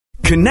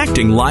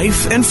Connecting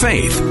life and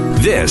faith.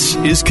 This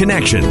is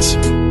Connections.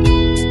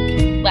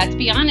 Let's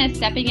be honest,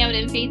 stepping out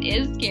in faith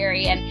is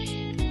scary,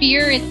 and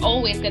fear is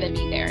always going to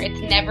be there. It's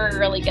never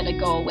really going to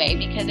go away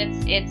because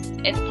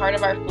it's part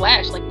of our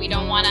flesh. Like we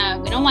don't want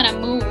to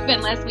move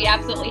unless we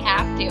absolutely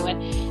have to.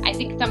 And I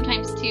think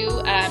sometimes too,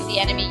 the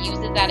enemy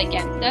uses that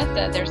against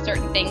us. There's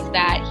certain things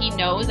that he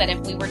knows that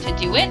if we were to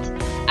do it,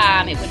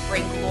 it would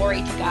bring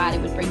glory to God. It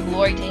would bring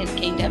glory to His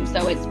kingdom.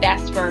 So it's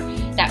best for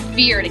that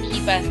fear to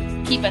keep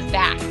us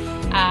back.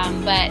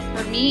 But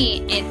for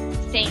me,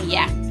 it's saying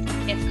yes.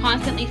 It's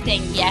constantly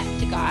saying yes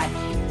to God.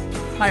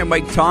 Hi, I'm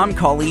Mike Tom.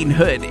 Colleen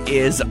Hood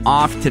is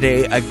off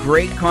today. A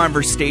great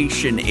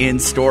conversation in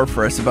store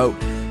for us about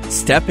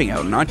stepping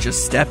out, not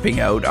just stepping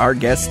out. Our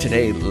guest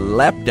today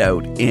leapt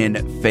out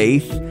in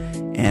faith,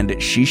 and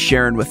she's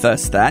sharing with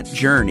us that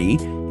journey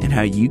and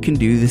how you can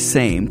do the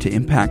same to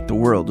impact the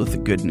world with the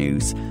good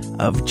news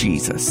of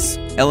Jesus.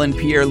 Ellen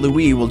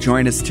Pierre-Louis will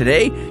join us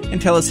today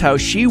and tell us how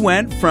she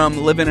went from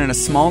living in a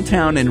small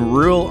town in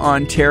rural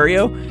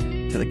Ontario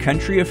to the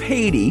country of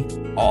Haiti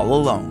all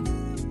alone.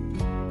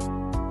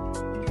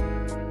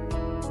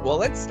 Well,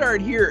 let's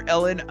start here,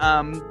 Ellen.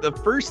 The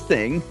first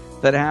thing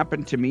that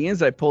happened to me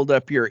is I pulled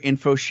up your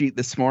info sheet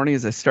this morning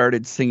as I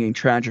started singing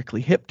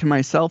Tragically Hip to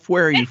myself.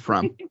 Where are you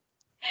from?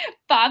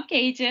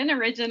 Bobcaygeon,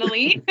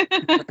 originally.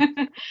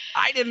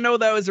 I didn't know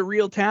that was a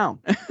real town.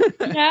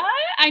 Yeah,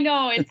 I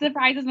know. It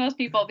surprises most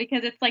people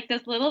because it's like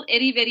this little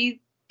itty-bitty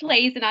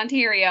place in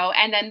Ontario,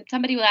 and then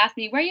somebody will ask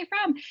me, where are you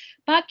from?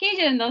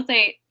 Bobcaygeon, and they'll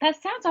say, that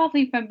sounds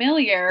awfully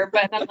familiar,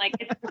 but I'm like,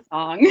 it's the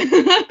song.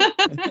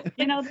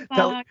 You know the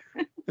song.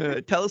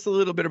 Tell us a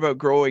little bit about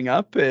growing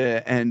up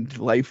and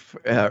life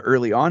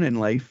early on in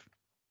life.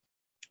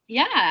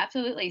 Yeah,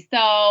 absolutely. So,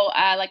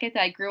 like I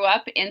said, I grew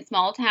up in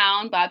small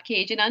town,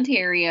 Bobcaygeon,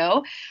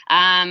 Ontario.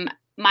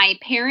 My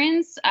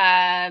parents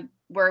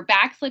were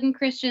backslidden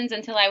Christians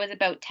until I was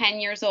about 10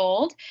 years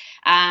old.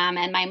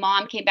 And my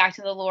mom came back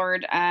to the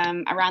Lord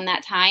around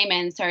that time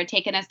and started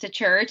taking us to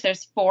church.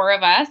 There's 4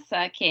 of us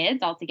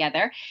kids all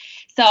together.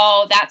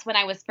 So that's when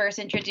I was first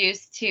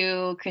introduced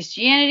to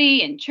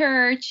Christianity and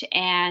church.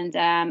 And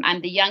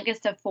I'm the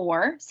youngest of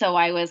 4. So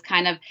I was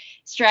kind of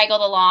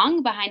straggled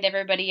along behind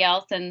everybody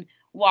else and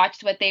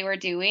watched what they were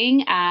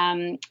doing.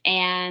 And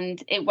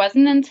it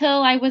wasn't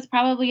until I was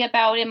probably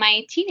about in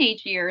my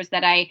teenage years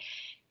that I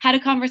had a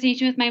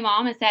conversation with my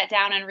mom and sat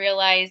down and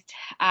realized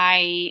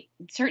I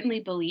certainly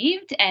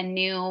believed and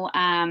knew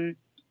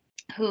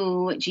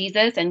who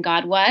Jesus and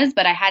God was,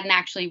 but I hadn't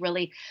actually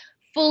really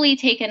fully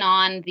taken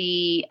on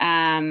the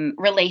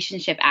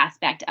relationship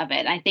aspect of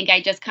it. I think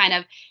I just kind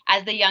of,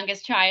 as the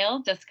youngest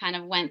child, just kind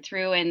of went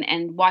through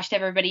and watched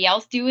everybody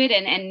else do it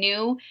and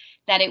knew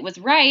that it was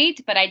right,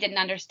 but I didn't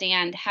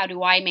understand how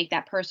do I make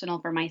that personal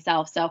for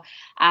myself. So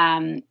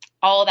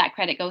all that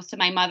credit goes to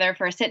my mother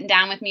for sitting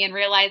down with me and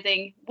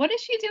realizing, what is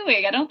she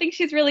doing? I don't think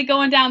she's really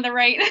going down the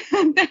right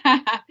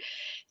path.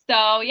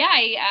 So yeah,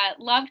 I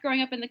loved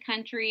growing up in the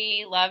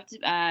country, loved,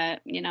 growing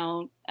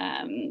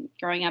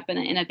up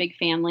in a big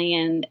family,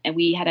 and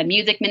we had a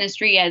music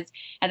ministry as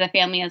a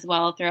family as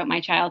well throughout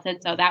my childhood.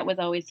 So that was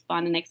always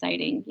fun and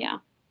exciting. Yeah.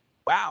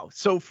 Wow.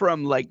 So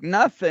from like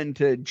nothing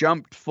to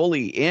jumped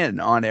fully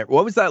in on it.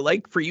 What was that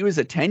like for you as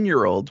a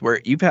 10-year-old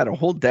where you've had a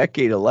whole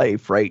decade of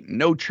life, right?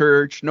 No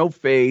church, no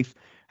faith.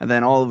 And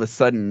then all of a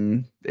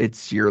sudden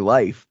it's your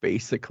life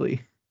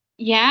basically.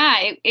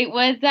 Yeah, it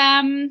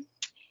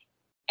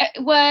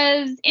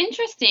was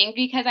interesting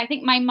because I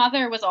think my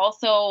mother was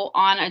also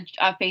on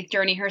a faith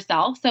journey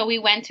herself. So we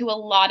went to a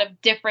lot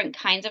of different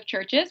kinds of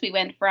churches. We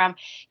went from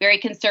very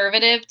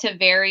conservative to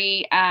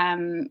very,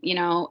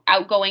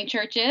 outgoing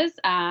churches.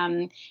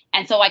 And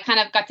so I kind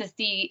of got to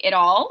see it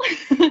all.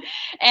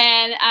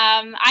 And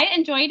I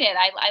enjoyed it.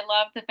 I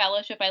loved the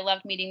fellowship. I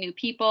loved meeting new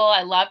people.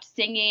 I loved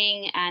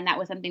singing. And that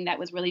was something that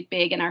was really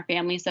big in our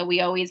family. So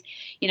we always,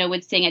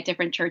 would sing at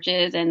different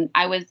churches. And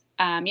I was,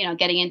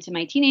 getting into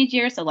my teenage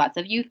years, so lots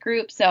of youth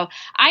groups. So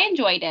I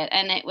enjoyed it.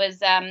 And it was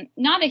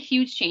not a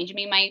huge change. I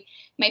mean, my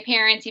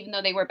parents, even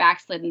though they were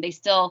backslidden, they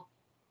still,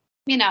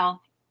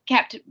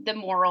 kept the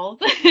morals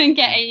and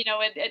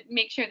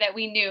make sure that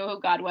we knew who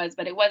God was.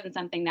 But it wasn't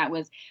something that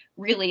was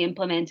really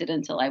implemented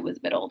until I was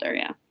a bit older.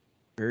 Yeah.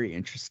 Very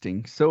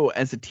interesting. So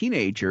as a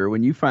teenager,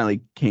 when you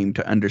finally came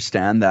to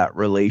understand that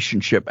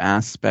relationship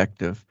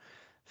aspect of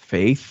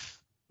faith,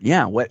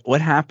 yeah,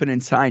 what happened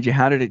inside you?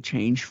 How did it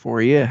change for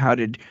you? How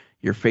did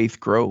your faith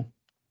grow?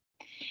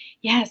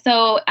 Yeah,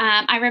 so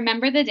I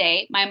remember the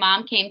day my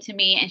mom came to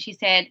me and she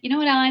said, you know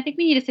what, Ellen, I think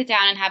we need to sit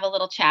down and have a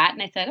little chat.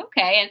 And I said,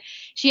 okay. And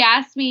she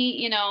asked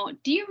me,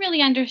 do you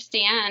really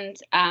understand,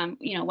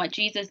 what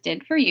Jesus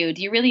did for you?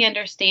 Do you really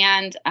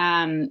understand,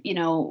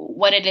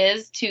 what it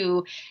is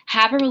to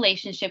have a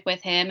relationship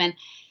with him? And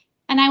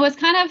And I was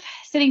kind of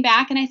sitting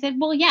back and I said,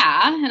 well,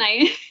 yeah. And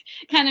I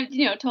kind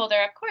of, told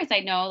her, of course, I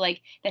know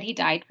like that he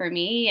died for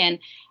me. And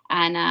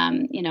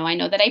I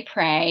know that I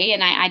pray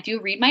and I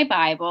do read my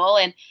Bible.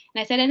 And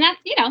I said, and that's,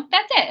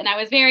 that's it. And I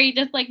was very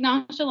just like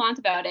nonchalant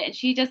about it. And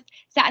she just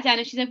sat down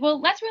and she said,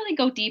 well, let's really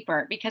go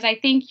deeper, because I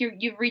think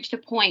you've reached a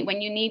point when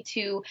you need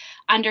to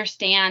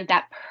understand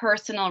that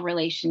personal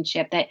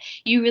relationship, that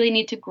you really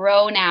need to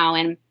grow now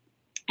and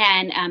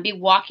be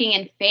walking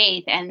in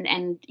faith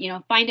and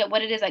find out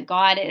what it is that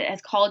God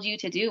has called you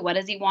to do. What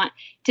does he want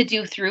to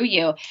do through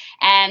you?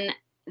 And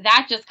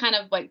that just kind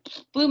of like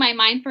blew my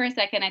mind for a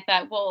second. I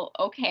thought, well,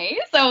 okay.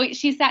 So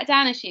she sat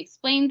down and she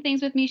explained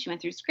things with me. She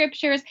went through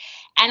scriptures,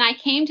 and I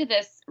came to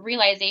this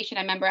realization.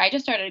 I remember I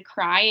just started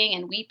crying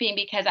and weeping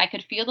because I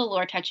could feel the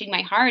Lord touching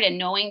my heart and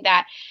knowing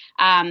that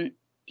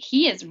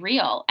he is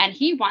real and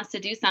he wants to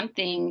do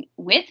something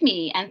with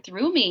me and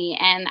through me.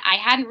 And I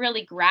hadn't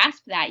really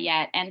grasped that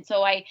yet. And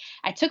so I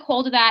took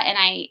hold of that and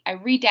I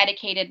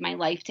rededicated my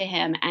life to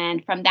him.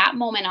 And from that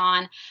moment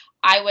on,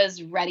 I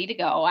was ready to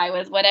go. I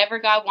was whatever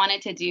God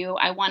wanted to do.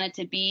 I wanted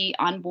to be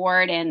on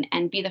board and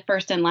be the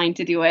first in line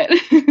to do it.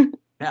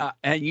 Yeah,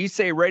 and you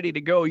say ready to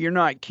go. You're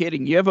not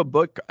kidding. You have a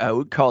book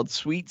out called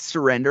Sweet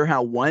Surrender,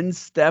 How One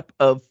Step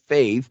of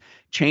Faith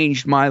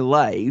Changed My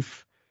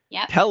Life.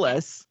 Yep. Tell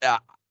us,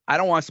 I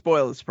don't want to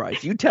spoil the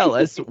surprise. You tell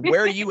us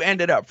where you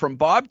ended up, from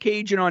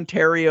Bobcaygeon,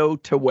 Ontario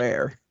to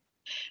where?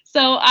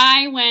 So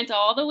I went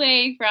all the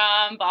way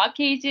from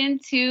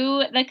Bobcaygeon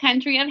to the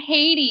country of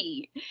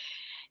Haiti.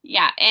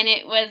 Yeah, and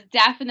it was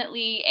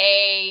definitely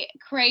a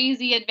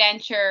crazy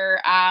adventure,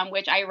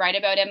 which I write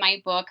about in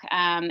my book.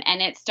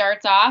 And it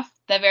starts off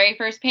the very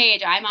first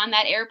page. I'm on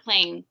that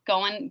airplane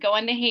going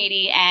to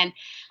Haiti, and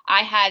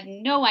I had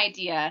no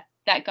idea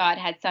that God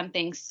had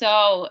something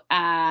so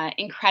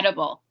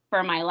incredible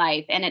for my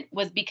life. And it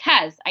was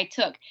because I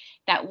took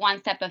that one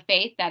step of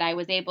faith that I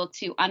was able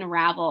to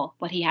unravel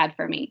what he had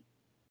for me.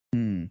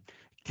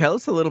 Tell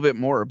us a little bit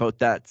more about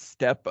that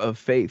step of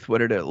faith. What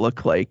did it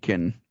look like?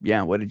 And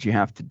what did you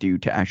have to do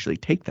to actually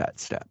take that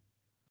step?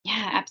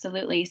 Yeah,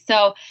 absolutely.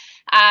 So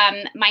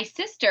my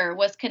sister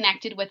was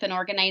connected with an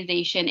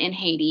organization in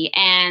Haiti.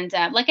 And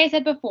like I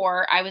said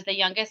before, I was the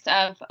youngest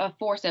of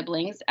 4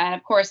 siblings. And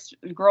of course,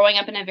 growing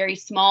up in a very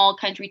small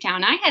country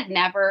town, I had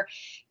never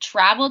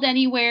traveled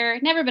anywhere,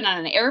 never been on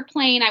an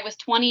airplane. I was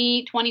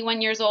 20,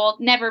 21 years old,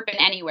 never been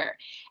anywhere.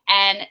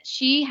 And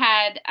she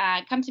had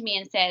come to me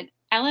and said,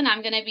 Ellen,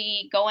 I'm going to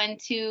be going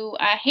to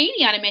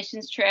Haiti on a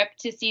missions trip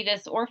to see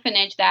this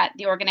orphanage that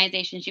the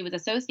organization she was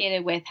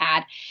associated with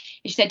had.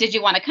 And she said, did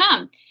you want to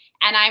come?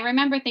 And I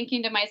remember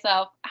thinking to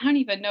myself, I don't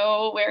even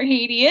know where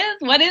Haiti is.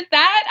 What is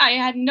that? I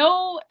had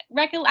no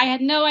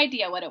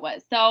idea what it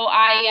was. So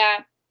I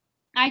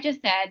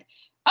just said,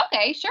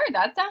 okay, sure,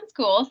 that sounds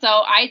cool. So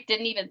I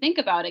didn't even think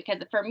about it,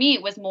 because for me,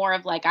 it was more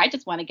of like, I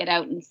just want to get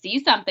out and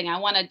see something. I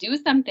want to do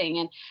something.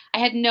 And I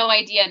had no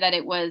idea that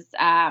it was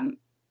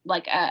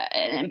like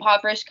an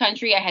impoverished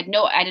country. I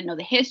didn't know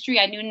the history.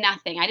 I knew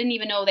nothing. I didn't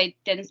even know they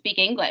didn't speak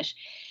English.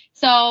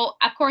 So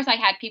of course I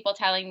had people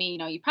telling me,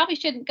 you probably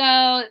shouldn't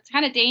go. It's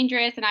kind of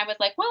dangerous. And I was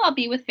like, well, I'll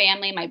be with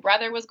family. My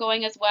brother was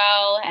going as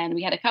well. And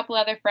we had a couple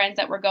other friends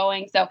that were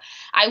going. So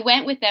I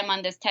went with them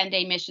on this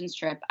 10-day missions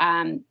trip.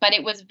 But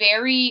it was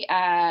very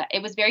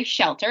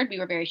sheltered. We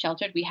were very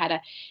sheltered. We had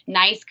a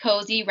nice,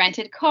 cozy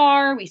rented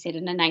car. We stayed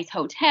in a nice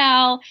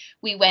hotel.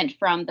 We went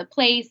from the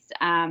place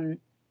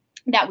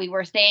that we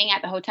were staying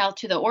at the hotel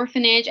to the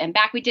orphanage and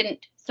back. We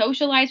didn't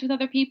socialize with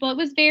other people. It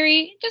was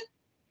very just,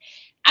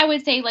 I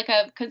would say, like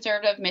a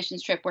conservative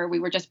missions trip where we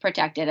were just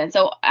protected. And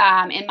so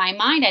in my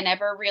mind, I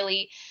never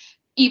really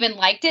even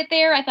liked it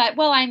there. I thought,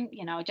 well, I'm,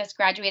 just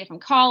graduated from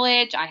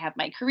college. I have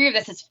my career.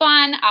 This is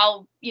fun.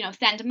 I'll,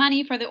 send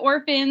money for the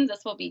orphans.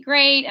 This will be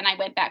great. And I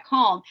went back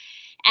home.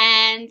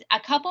 And a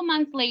couple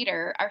months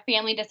later, our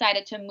family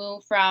decided to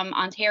move from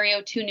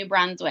Ontario to New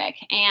Brunswick.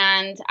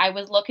 And I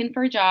was looking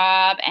for a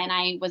job, and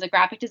I was a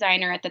graphic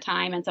designer at the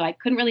time. And so I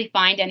couldn't really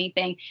find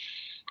anything.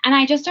 And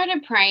I just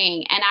started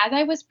praying. And as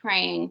I was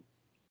praying,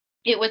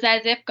 it was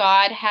as if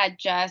God had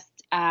just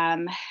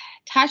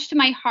touched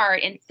my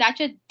heart in such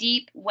a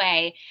deep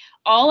way.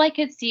 All I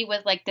could see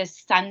was like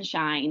this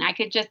sunshine.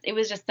 It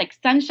was just like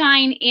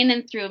sunshine in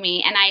and through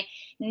me. And I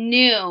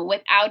knew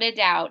without a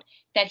doubt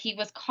that he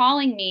was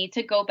calling me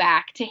to go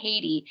back to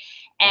Haiti.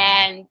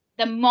 And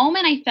the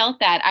moment I felt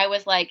that, I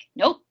was like,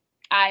 nope,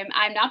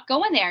 I'm not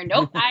going there.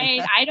 Nope,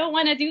 I don't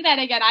want to do that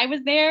again. I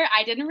was there.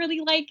 I didn't really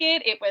like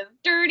it. It was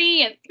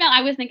dirty and smell.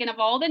 I was thinking of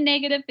all the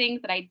negative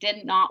things that I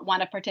did not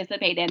want to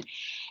participate in.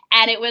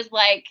 And it was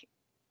like,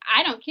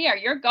 I don't care.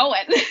 You're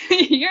going.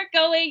 You're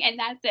going, and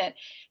that's it.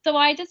 So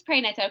I just prayed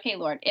and I said, okay,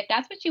 Lord, if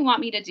that's what you want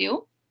me to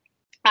do,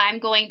 I'm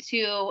going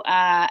to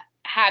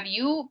have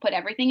you put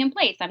everything in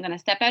place. I'm going to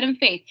step out in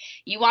faith.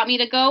 You want me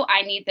to go?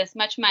 I need this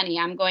much money.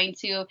 I'm going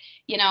to,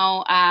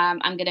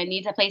 I'm going to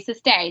need a place to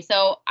stay.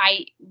 So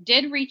I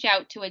did reach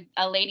out to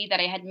a lady that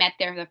I had met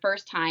there the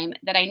first time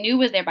that I knew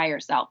was there by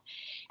herself.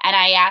 And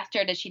I asked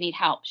her, does she need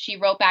help? She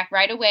wrote back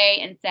right away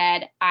and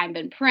said, I've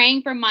been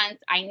praying for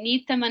months. I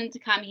need someone to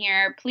come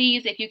here.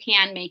 Please, if you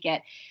can, make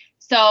it.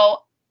 So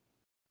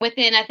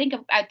within, I think,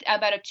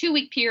 about a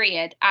 2-week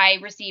period, I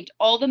received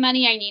all the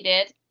money I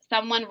needed.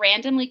 Someone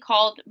randomly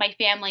called my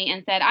family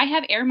and said, I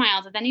have air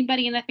miles. Does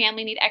anybody in the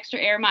family need extra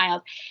air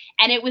miles?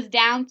 And it was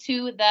down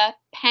to the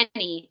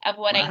penny of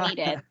what I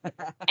needed.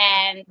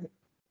 And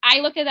I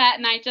looked at that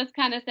and I just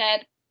kind of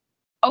said,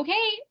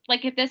 okay,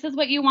 like if this is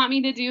what you want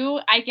me to do,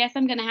 I guess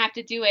I'm going to have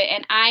to do it.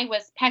 And I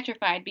was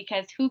petrified,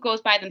 because who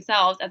goes by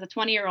themselves as a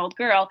 20-year-old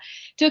girl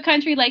to a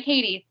country like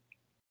Haiti?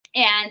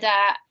 And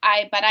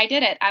I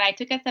did it, and I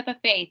took a step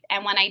of faith.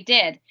 And when I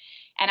did,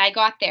 and I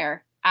got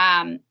there,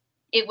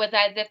 it was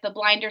as if the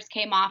blinders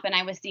came off and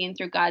I was seeing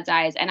through God's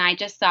eyes. And I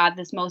just saw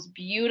this most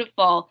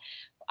beautiful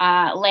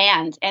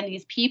land and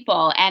these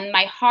people, and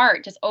my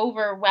heart just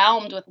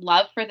overwhelmed with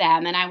love for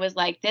them. And I was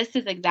like, this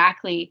is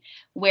exactly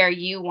where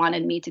you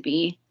wanted me to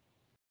be.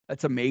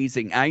 That's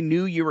amazing. I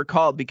knew you were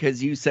called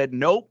because you said,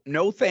 nope,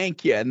 no,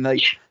 thank you. And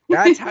like,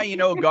 that's how you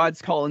know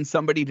God's calling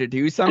somebody to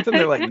do something.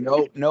 They're like,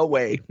 nope, no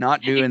way,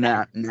 not doing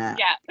that. Nah,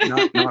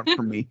 not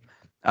for me.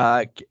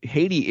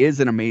 Haiti is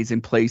an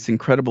amazing place,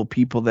 incredible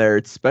people there.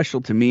 It's special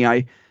to me.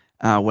 I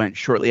went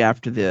shortly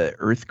after the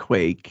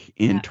earthquake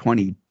in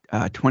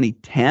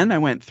 2010. I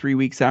went 3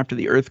 weeks after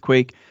the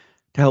earthquake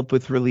to help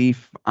with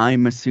relief.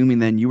 I'm assuming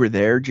then you were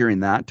there during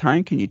that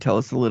time. Can you tell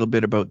us a little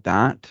bit about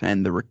that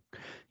and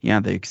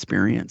the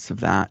experience of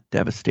that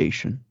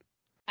devastation?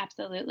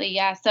 Absolutely.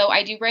 Yeah. So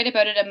I do write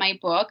about it in my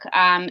book.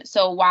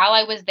 So while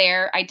I was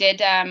there, I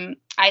did, I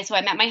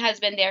met my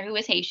husband there who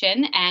was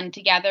Haitian, and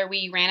together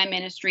we ran a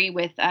ministry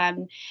with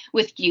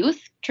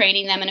youth,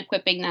 training them and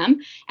equipping them.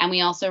 And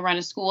we also run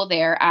a school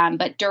there.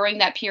 But during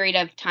that period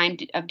of time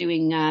of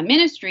doing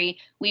ministry,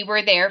 we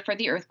were there for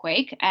the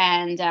earthquake.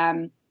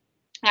 And,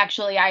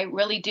 actually, I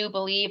really do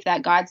believe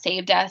that God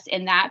saved us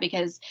in that,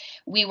 because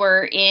we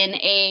were in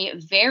a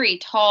very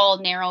tall,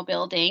 narrow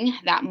building.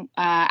 That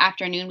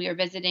afternoon, we were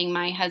visiting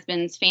my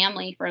husband's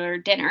family for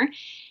dinner,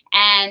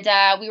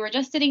 and we were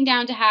just sitting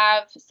down to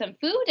have some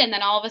food. And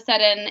then all of a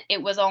sudden,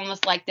 it was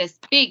almost like this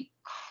big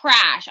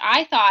crash.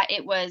 I thought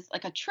it was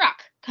like a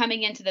truck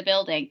coming into the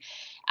building,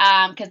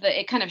 because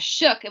it kind of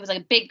shook. It was like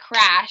a big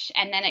crash,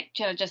 and then it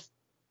just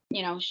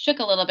shook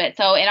a little bit.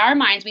 So in our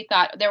minds, we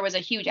thought there was a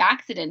huge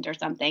accident or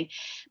something.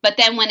 But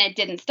then when it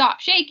didn't stop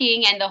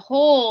shaking, and the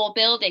whole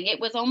building, it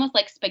was almost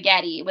like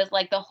spaghetti. It was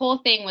like the whole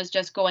thing was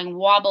just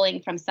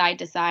wobbling from side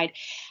to side.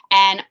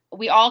 And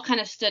we all kind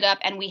of stood up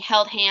and we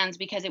held hands,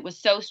 because it was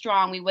so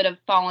strong we would have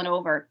fallen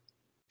over.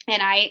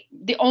 And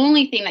the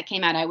only thing that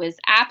came out, I was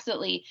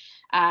absolutely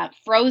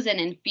frozen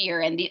in fear.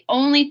 And the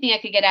only thing I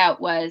could get out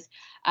was,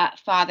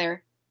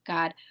 Father,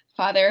 God.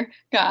 Father,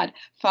 God,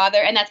 Father.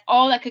 And that's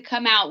all that could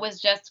come out, was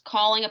just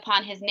calling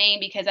upon his name,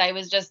 because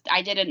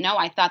I didn't know.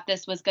 I thought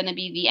this was going to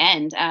be the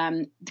end.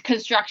 The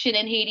construction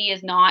in Haiti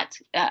is not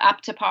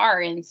up to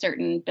par in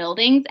certain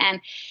buildings. And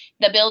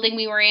the building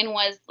we were in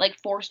was like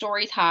 4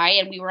 stories high,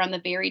 and we were on the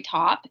very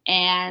top.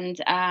 And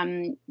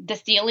the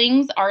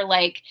ceilings are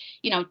like,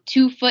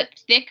 2 foot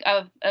thick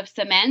of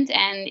cement.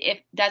 And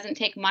it doesn't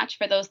take much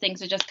for those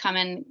things to just come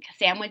and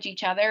sandwich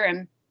each other.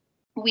 And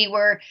we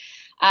were,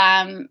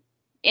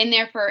 in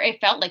there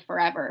it felt like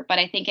forever, but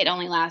I think it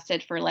only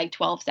lasted for like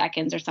 12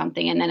 seconds or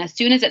something. And then as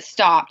soon as it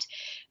stopped,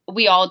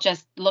 we all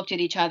just looked at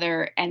each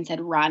other and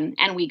said, run.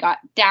 And we got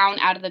down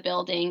out of the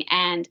building.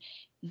 And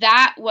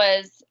that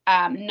was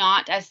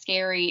not as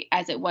scary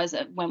as it was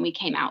when we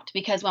came out,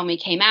 because when we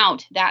came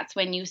out, that's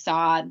when you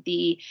saw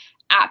the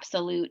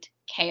absolute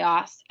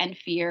chaos and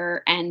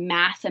fear and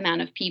mass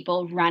amount of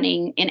people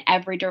running in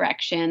every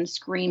direction,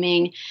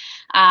 screaming.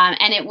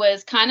 And it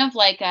was kind of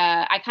like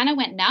I kind of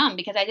went numb,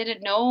 because I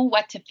didn't know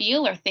what to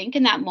feel or think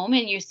in that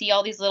moment. You see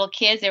all these little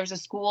kids. There was a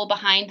school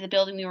behind the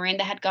building we were in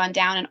that had gone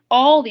down, and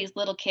all these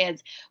little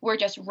kids were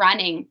just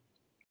running.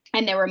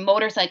 And there were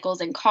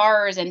motorcycles and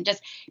cars and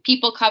just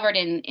people covered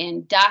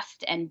in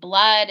dust and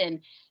blood.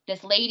 And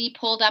this lady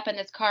pulled up in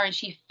this car, and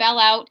she fell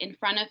out in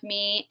front of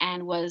me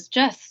and was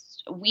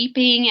just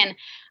weeping. And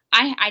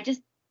I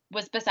just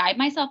was beside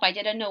myself. I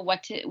didn't know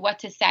what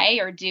to say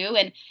or do.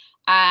 And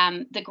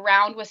the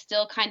ground was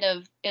still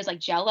it was like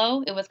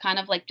jello. It was kind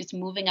of like just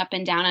moving up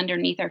and down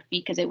underneath our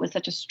feet, because it was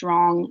such a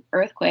strong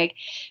earthquake.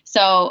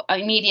 So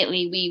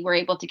immediately we were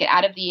able to get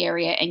out of the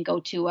area and go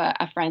to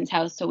a friend's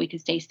house so we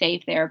could stay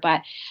safe there.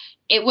 But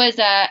it was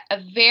a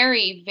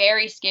very,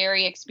 very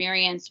scary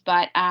experience.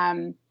 But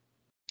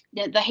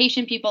the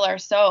Haitian people are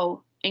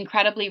so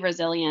incredibly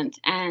resilient,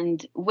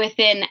 and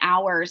within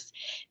hours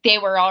they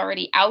were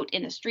already out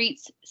in the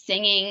streets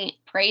singing,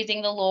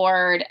 praising the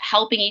Lord,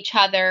 helping each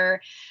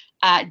other,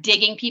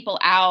 digging people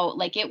out.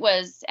 Like, it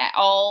was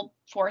all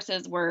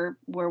forces were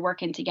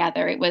working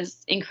together. It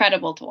was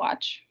incredible to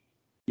watch.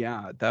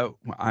 Yeah, that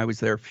I was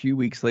there a few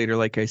weeks later,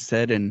 like I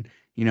said, and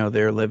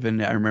they're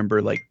living. I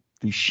remember like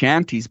these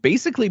shanties,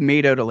 basically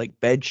made out of like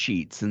bed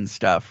sheets and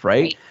stuff,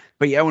 right? Right.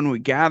 But yeah, when we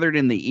gathered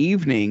in the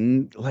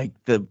evening, like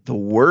the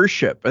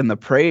worship and the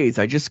praise,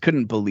 I just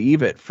couldn't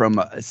believe it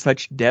from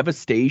such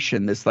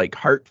devastation. This like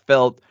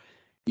heartfelt,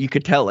 you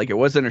could tell like it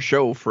wasn't a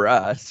show for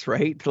us,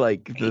 right?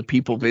 Like the Right.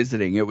 people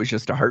visiting, it was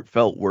just a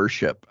heartfelt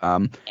worship.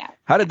 Yeah.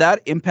 How did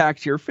that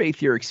impact your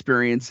faith, your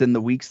experience in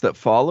the weeks that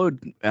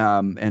followed,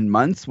 and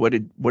months? What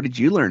did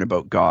you learn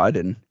about God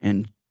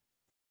and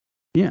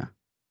yeah.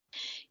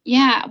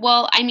 Yeah.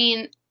 Well, I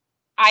mean,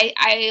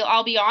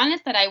 I'll be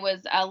honest that I was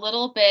a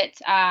little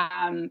bit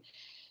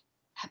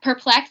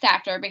perplexed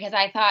after, because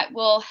I thought,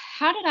 well,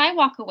 how did I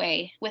walk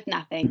away with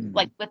nothing, Mm.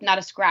 like with not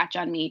a scratch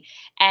on me?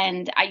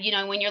 And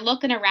when you're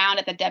looking around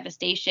at the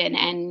devastation,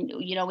 and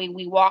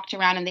we walked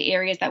around in the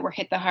areas that were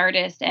hit the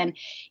hardest, and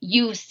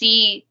you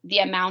see the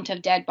amount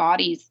of dead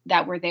bodies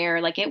that were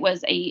there, like it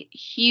was a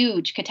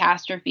huge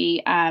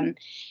catastrophe.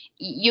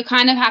 You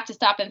kind of have to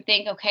stop and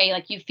think, okay,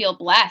 like you feel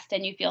blessed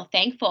and you feel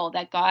thankful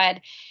that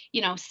God,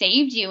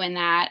 saved you in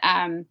that.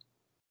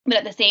 But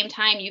at the same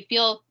time, you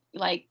feel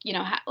like,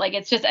 like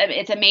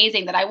it's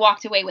amazing that I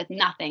walked away with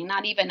nothing,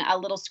 not even a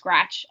little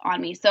scratch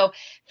on me. So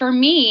for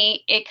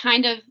me, it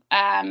kind of,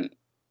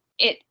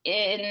 it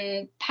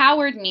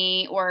empowered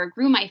me, or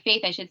grew my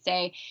faith, I should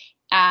say,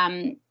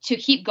 to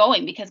keep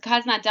going, because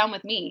God's not done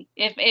with me.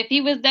 If he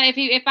was done,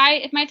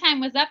 if my time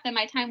was up, then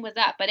my time was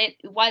up, but it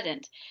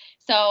wasn't.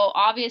 So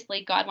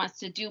obviously God wants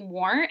to do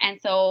more. And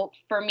so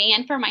for me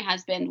and for my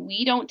husband,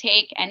 we don't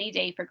take any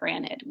day for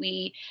granted.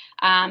 We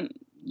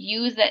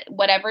use it,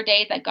 whatever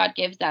days that God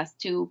gives us,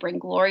 to bring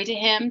glory to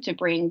him, to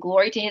bring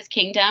glory to his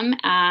kingdom.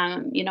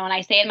 And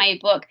I say in my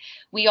book,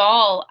 we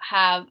all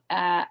have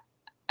a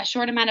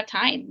short amount of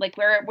time. Like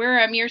we're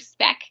a mere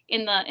speck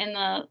in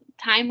the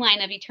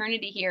timeline of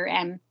eternity here.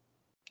 And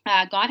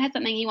God has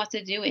something he wants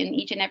to do in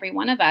each and every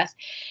one of us.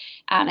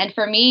 And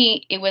for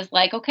me, it was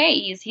like, okay,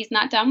 he's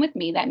not done with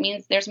me. That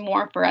means there's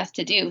more for us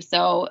to do.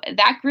 So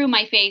that grew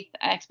my faith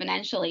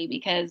exponentially,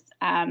 because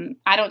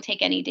I don't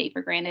take any day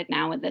for granted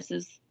now. And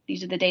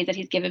these are the days that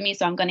he's given me,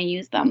 so I'm going to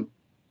use them.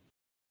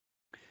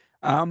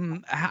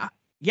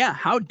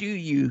 How do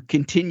you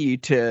continue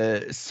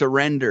to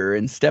surrender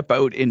and step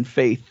out in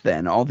faith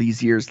then all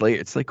these years later?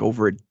 It's like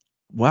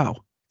wow,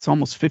 it's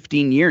almost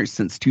 15 years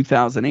since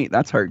 2008.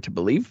 That's hard to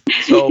believe.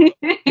 So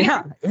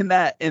yeah,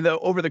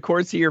 over the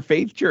course of your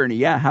faith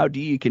journey, how do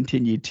you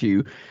continue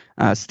to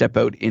step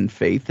out in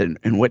faith,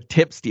 and what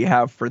tips do you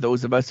have for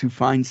those of us who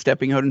find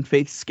stepping out in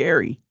faith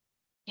scary?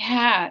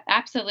 Yeah,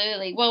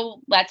 absolutely. Well,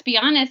 let's be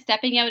honest,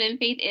 stepping out in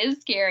faith is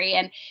scary,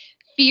 and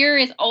fear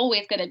is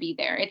always going to be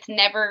there. It's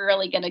never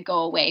really going to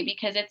go away,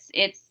 because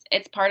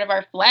it's part of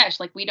our flesh.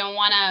 Like we don't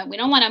want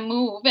to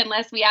move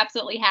unless we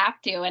absolutely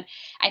have to. And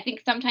I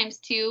think sometimes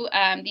too,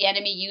 the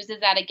enemy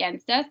uses that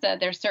against us.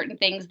 There's certain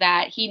things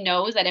that he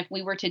knows that if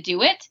we were to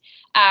do it,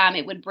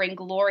 it would bring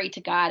glory to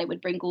God. It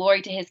would bring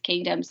glory to his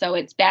kingdom. So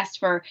it's best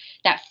for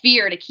that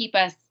fear to keep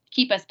us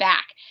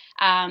back.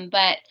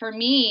 But for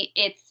me,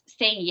 it's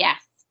saying yes.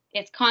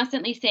 It's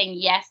constantly saying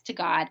yes to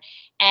God,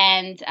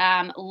 and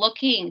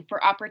looking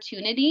for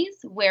opportunities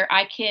where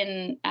I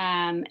can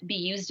be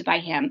used by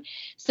him.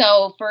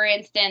 So, for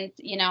instance,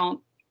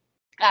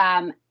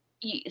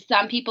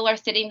 some people are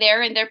sitting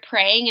there and they're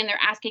praying and they're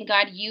asking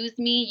God, use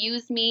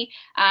me,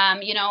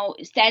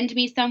 send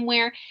me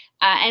somewhere.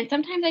 And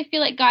sometimes I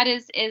feel like God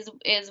is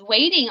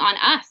waiting on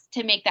us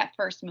to make that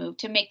first move,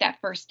 to make that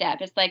first step.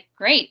 It's like,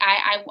 great,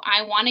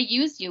 I want to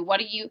use you.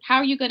 How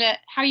are you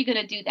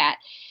gonna do that?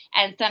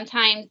 And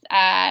sometimes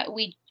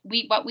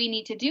what we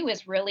need to do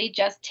is really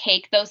just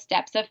take those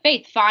steps of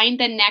faith. Find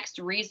the next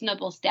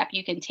reasonable step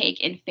you can take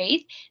in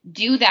faith.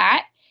 Do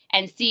that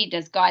and see,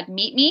 does God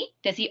meet me?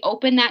 Does he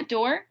open that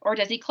door, or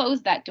does he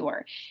close that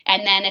door?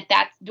 And then if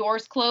that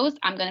door's closed,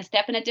 I'm going to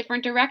step in a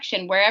different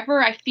direction.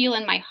 Wherever I feel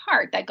in my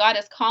heart that God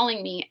is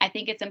calling me, I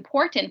think it's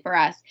important for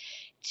us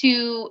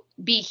to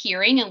be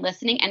hearing and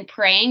listening and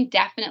praying,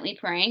 definitely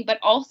praying, but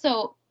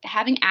also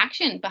having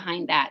action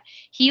behind that.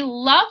 He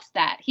loves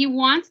that. He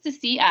wants to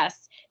see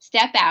us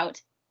step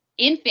out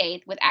in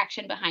faith with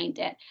action behind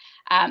it.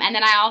 And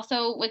then I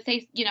also would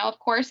say, of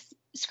course,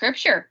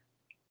 scripture.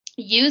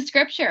 Use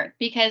scripture,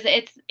 because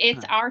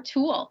it's our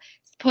tool.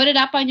 Put it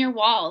up on your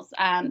walls.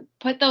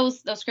 Put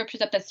those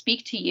scriptures up that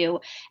speak to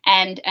you,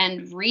 and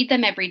read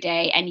them every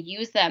day, and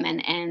use them,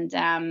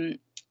 and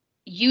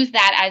use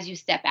that as you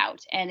step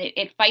out. And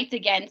it fights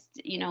against,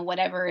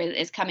 whatever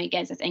is coming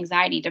against us: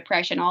 anxiety,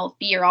 depression, all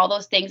fear, all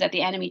those things that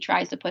the enemy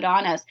tries to put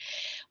on us.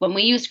 When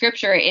we use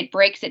scripture, it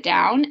breaks it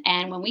down.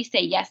 And when we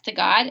say yes to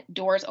God,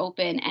 doors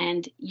open,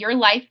 and your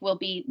life will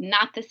be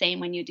not the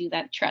same when you do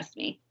that. Trust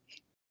me.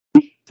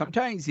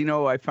 Sometimes,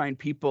 I find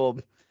people,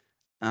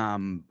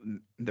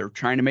 they're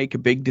trying to make a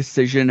big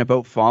decision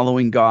about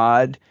following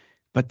God,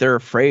 but they're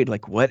afraid,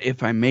 like, what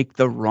if I make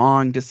the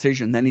wrong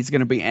decision? Then he's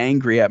going to be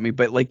angry at me.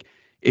 But like,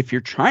 if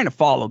you're trying to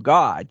follow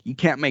God, you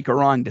can't make a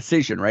wrong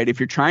decision, right? If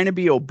you're trying to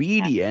be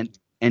obedient,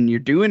 and you're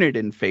doing it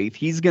in faith,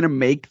 he's going to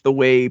make the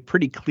way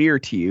pretty clear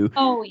to you.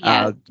 Oh,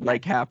 yes.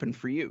 Like happened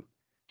for you.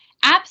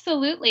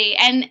 Absolutely.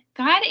 And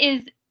God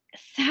is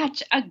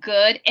such a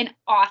good and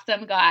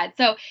awesome God.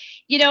 So,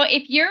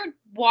 if you're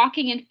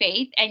walking in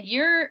faith and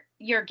you're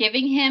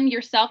giving him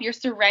yourself, you're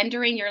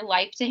surrendering your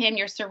life to him,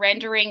 you're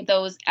surrendering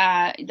those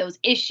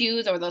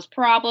issues or those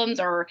problems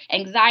or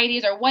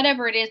anxieties or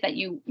whatever it is that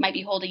you might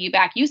be holding you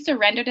back, you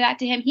surrender that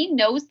to him. He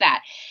knows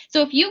that.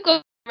 So if you go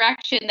a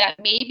direction that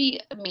maybe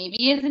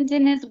isn't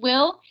in his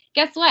will,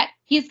 guess what?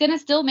 He's going to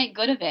still make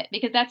good of it,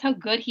 because that's how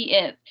good he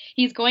is.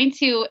 He's going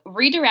to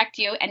redirect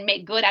you and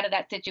make good out of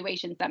that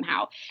situation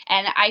somehow.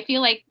 And I feel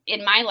like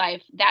in my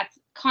life, that's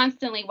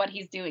constantly what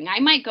he's doing. I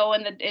might go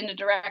in the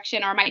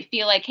direction, or might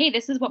feel like, hey,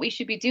 this is what we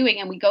should be doing,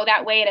 and we go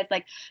that way, and it's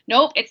like,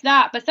 nope, it's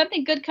not. But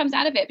something good comes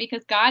out of it,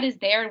 because God is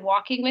there and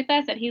walking with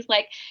us, and he's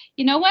like,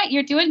 you know what,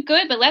 you're doing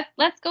good, but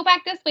let's go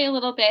back this way a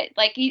little bit.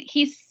 Like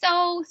he's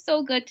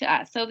so good to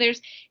us. So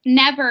there's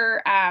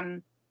never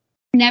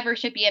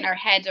should be in our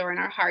heads or in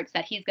our hearts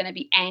that he's going to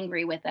be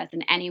angry with us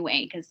in any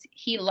way, because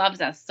he loves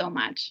us so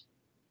much.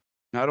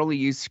 Not only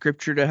use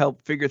scripture to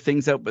help figure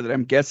things out, but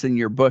I'm guessing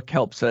your book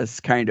helps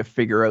us kind of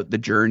figure out the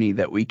journey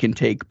that we can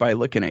take by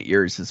looking at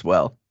yours as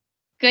well.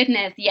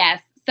 Goodness,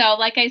 yes. So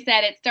like I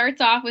said, it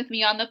starts off with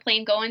me on the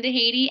plane going to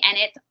Haiti, and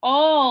it's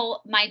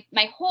all my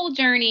whole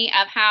journey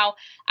of how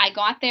I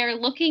got there,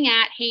 looking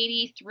at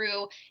Haiti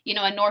through,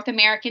 a North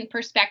American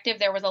perspective.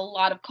 There was a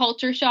lot of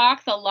culture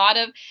shocks, a lot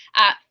of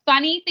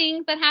funny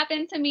things that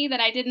happened to me that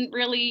I didn't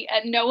really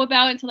know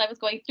about until I was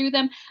going through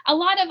them. A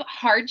lot of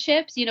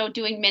hardships,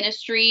 doing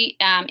ministry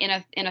in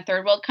a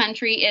third world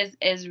country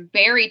is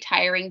very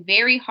tiring,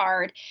 very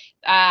hard,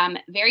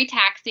 very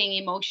taxing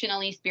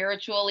emotionally,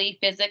 spiritually,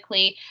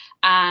 physically.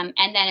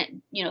 And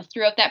then,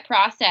 throughout that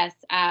process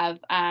of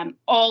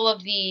all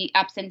of the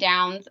ups and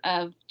downs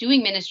of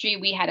doing ministry,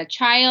 we had a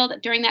child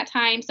during that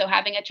time. So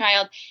having a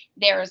child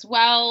there as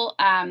well,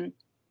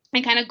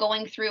 and kind of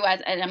going through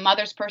as a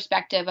mother's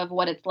perspective of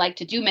what it's like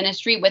to do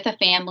ministry with a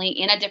family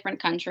in a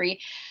different country.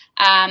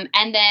 And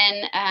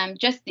then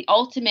just the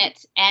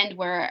ultimate end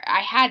where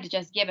I had to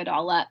just give it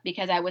all up,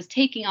 because I was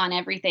taking on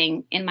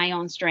everything in my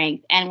own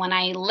strength. And when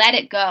I let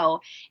it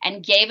go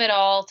and gave it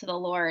all to the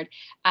Lord,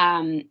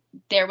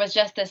 there was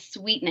just a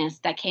sweetness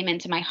that came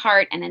into my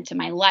heart and into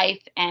my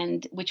life,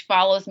 and which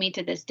follows me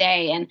to this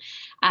day. And,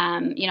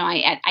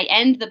 I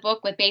end the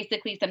book with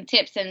basically some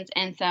tips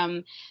and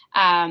some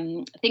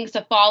things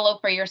to follow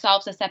for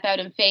yourselves to step out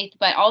in faith,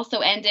 but also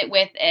end it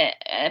with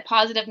a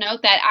positive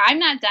note that I'm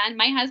not done.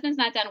 My husband's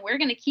not done. We're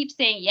going to keep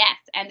saying yes.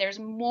 And there's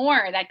more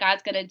that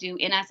God's going to do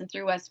in us and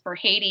through us for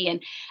Haiti.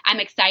 And I'm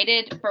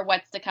excited for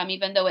what's to come,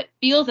 even though it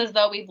feels as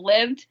though we've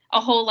lived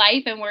a whole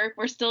life and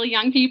we're still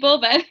young people,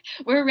 but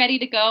we're ready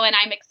to go. And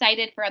I'm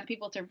excited for other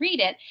people to read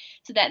it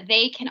so that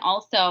they can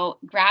also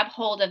grab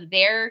hold of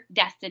their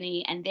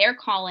destiny and their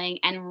calling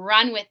and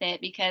run with it,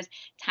 because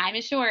time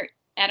is short.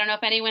 I don't know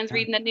if anyone's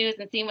reading the news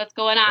and seeing what's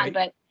going on,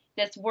 but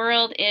this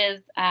world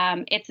is,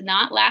 it's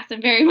not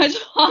lasting very much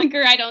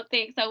longer, I don't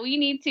think. So we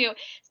need to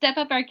step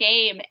up our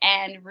game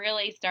and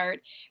really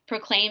start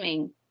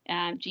proclaiming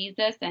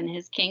Jesus and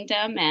his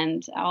kingdom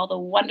and all the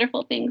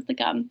wonderful things to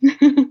come.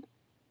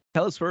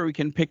 Tell us where we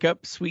can pick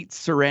up Sweet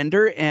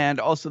Surrender, and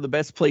also the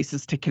best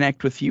places to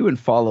connect with you and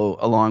follow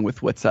along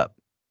with what's up.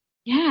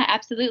 Yeah,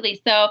 absolutely.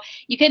 So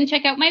you can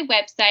check out my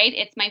website.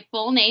 It's my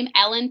full name,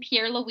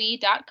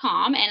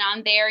 ellenpierrelouis.com. And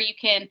on there, you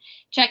can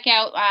check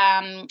out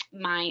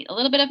a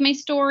little bit of my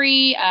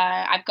story.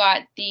 I've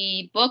got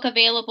the book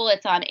available.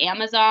 It's on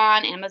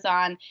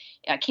Amazon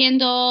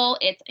Kindle.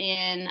 It's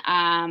in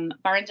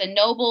Barnes &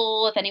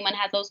 Noble. If anyone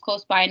has those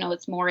close by, I know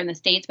it's more in the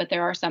States, but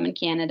there are some in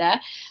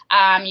Canada.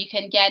 You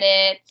can get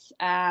it.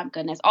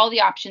 All the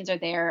options are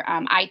there.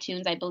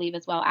 iTunes, I believe,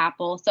 as well,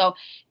 Apple. So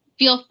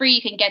feel free.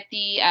 You can get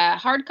the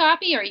hard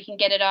copy, or you can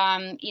get it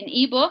in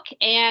ebook.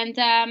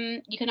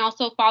 And you can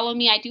also follow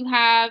me. I do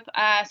have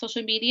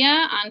social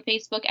media on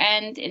Facebook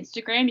and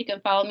Instagram. You can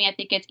follow me. I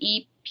think it's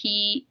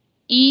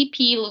EP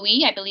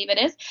Louis, I believe it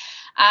is.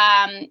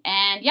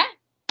 And yeah,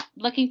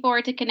 looking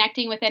forward to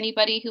connecting with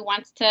anybody who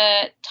wants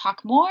to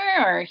talk more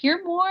or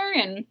hear more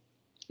and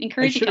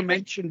encourage. I should have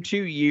mentioned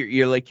too,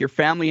 you're like, your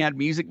family had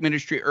music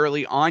ministry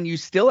early on. You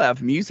still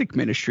have music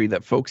ministry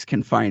that folks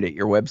can find at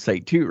your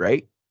website too,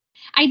 right?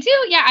 I do.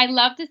 Yeah. I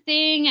love to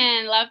sing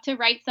and love to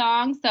write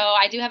songs. So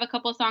I do have a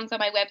couple of songs on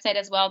my website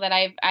as well that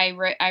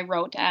I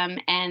wrote,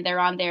 and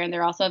they're on there, and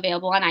they're also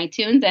available on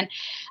iTunes, and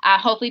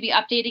hopefully be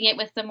updating it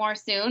with some more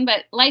soon,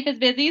 but life is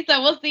busy, so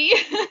we'll see.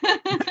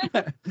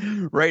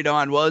 Right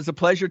on. Well, it's a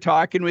pleasure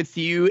talking with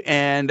you,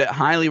 and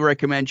highly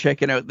recommend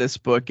checking out this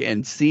book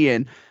and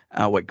seeing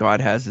what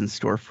God has in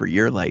store for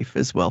your life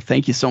as well.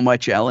 Thank you so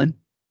much, Ellen.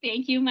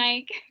 Thank you,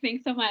 Mike.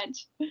 Thanks so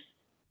much.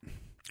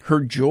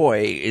 Her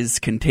joy is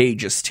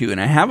contagious too. And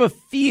I have a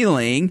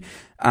feeling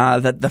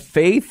that the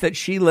faith that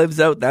she lives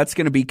out, that's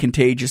going to be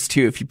contagious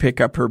too if you pick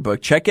up her book.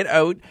 Check it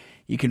out.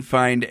 You can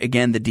find,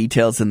 again, the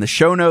details in the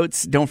show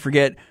notes. Don't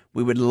forget,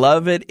 we would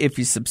love it if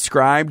you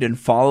subscribed and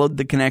followed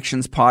the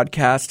Connections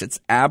podcast.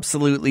 It's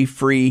absolutely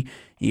free.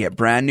 You get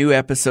brand new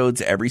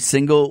episodes every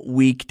single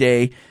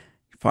weekday.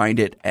 Find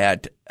it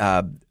at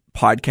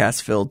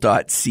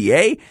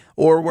podcastville.ca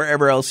or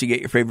wherever else you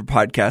get your favorite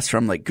podcasts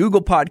from, like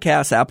Google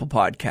Podcasts, Apple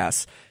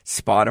Podcasts,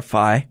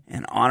 Spotify,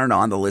 and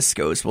on the list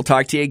goes. We'll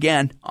talk to you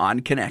again on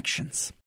Connections.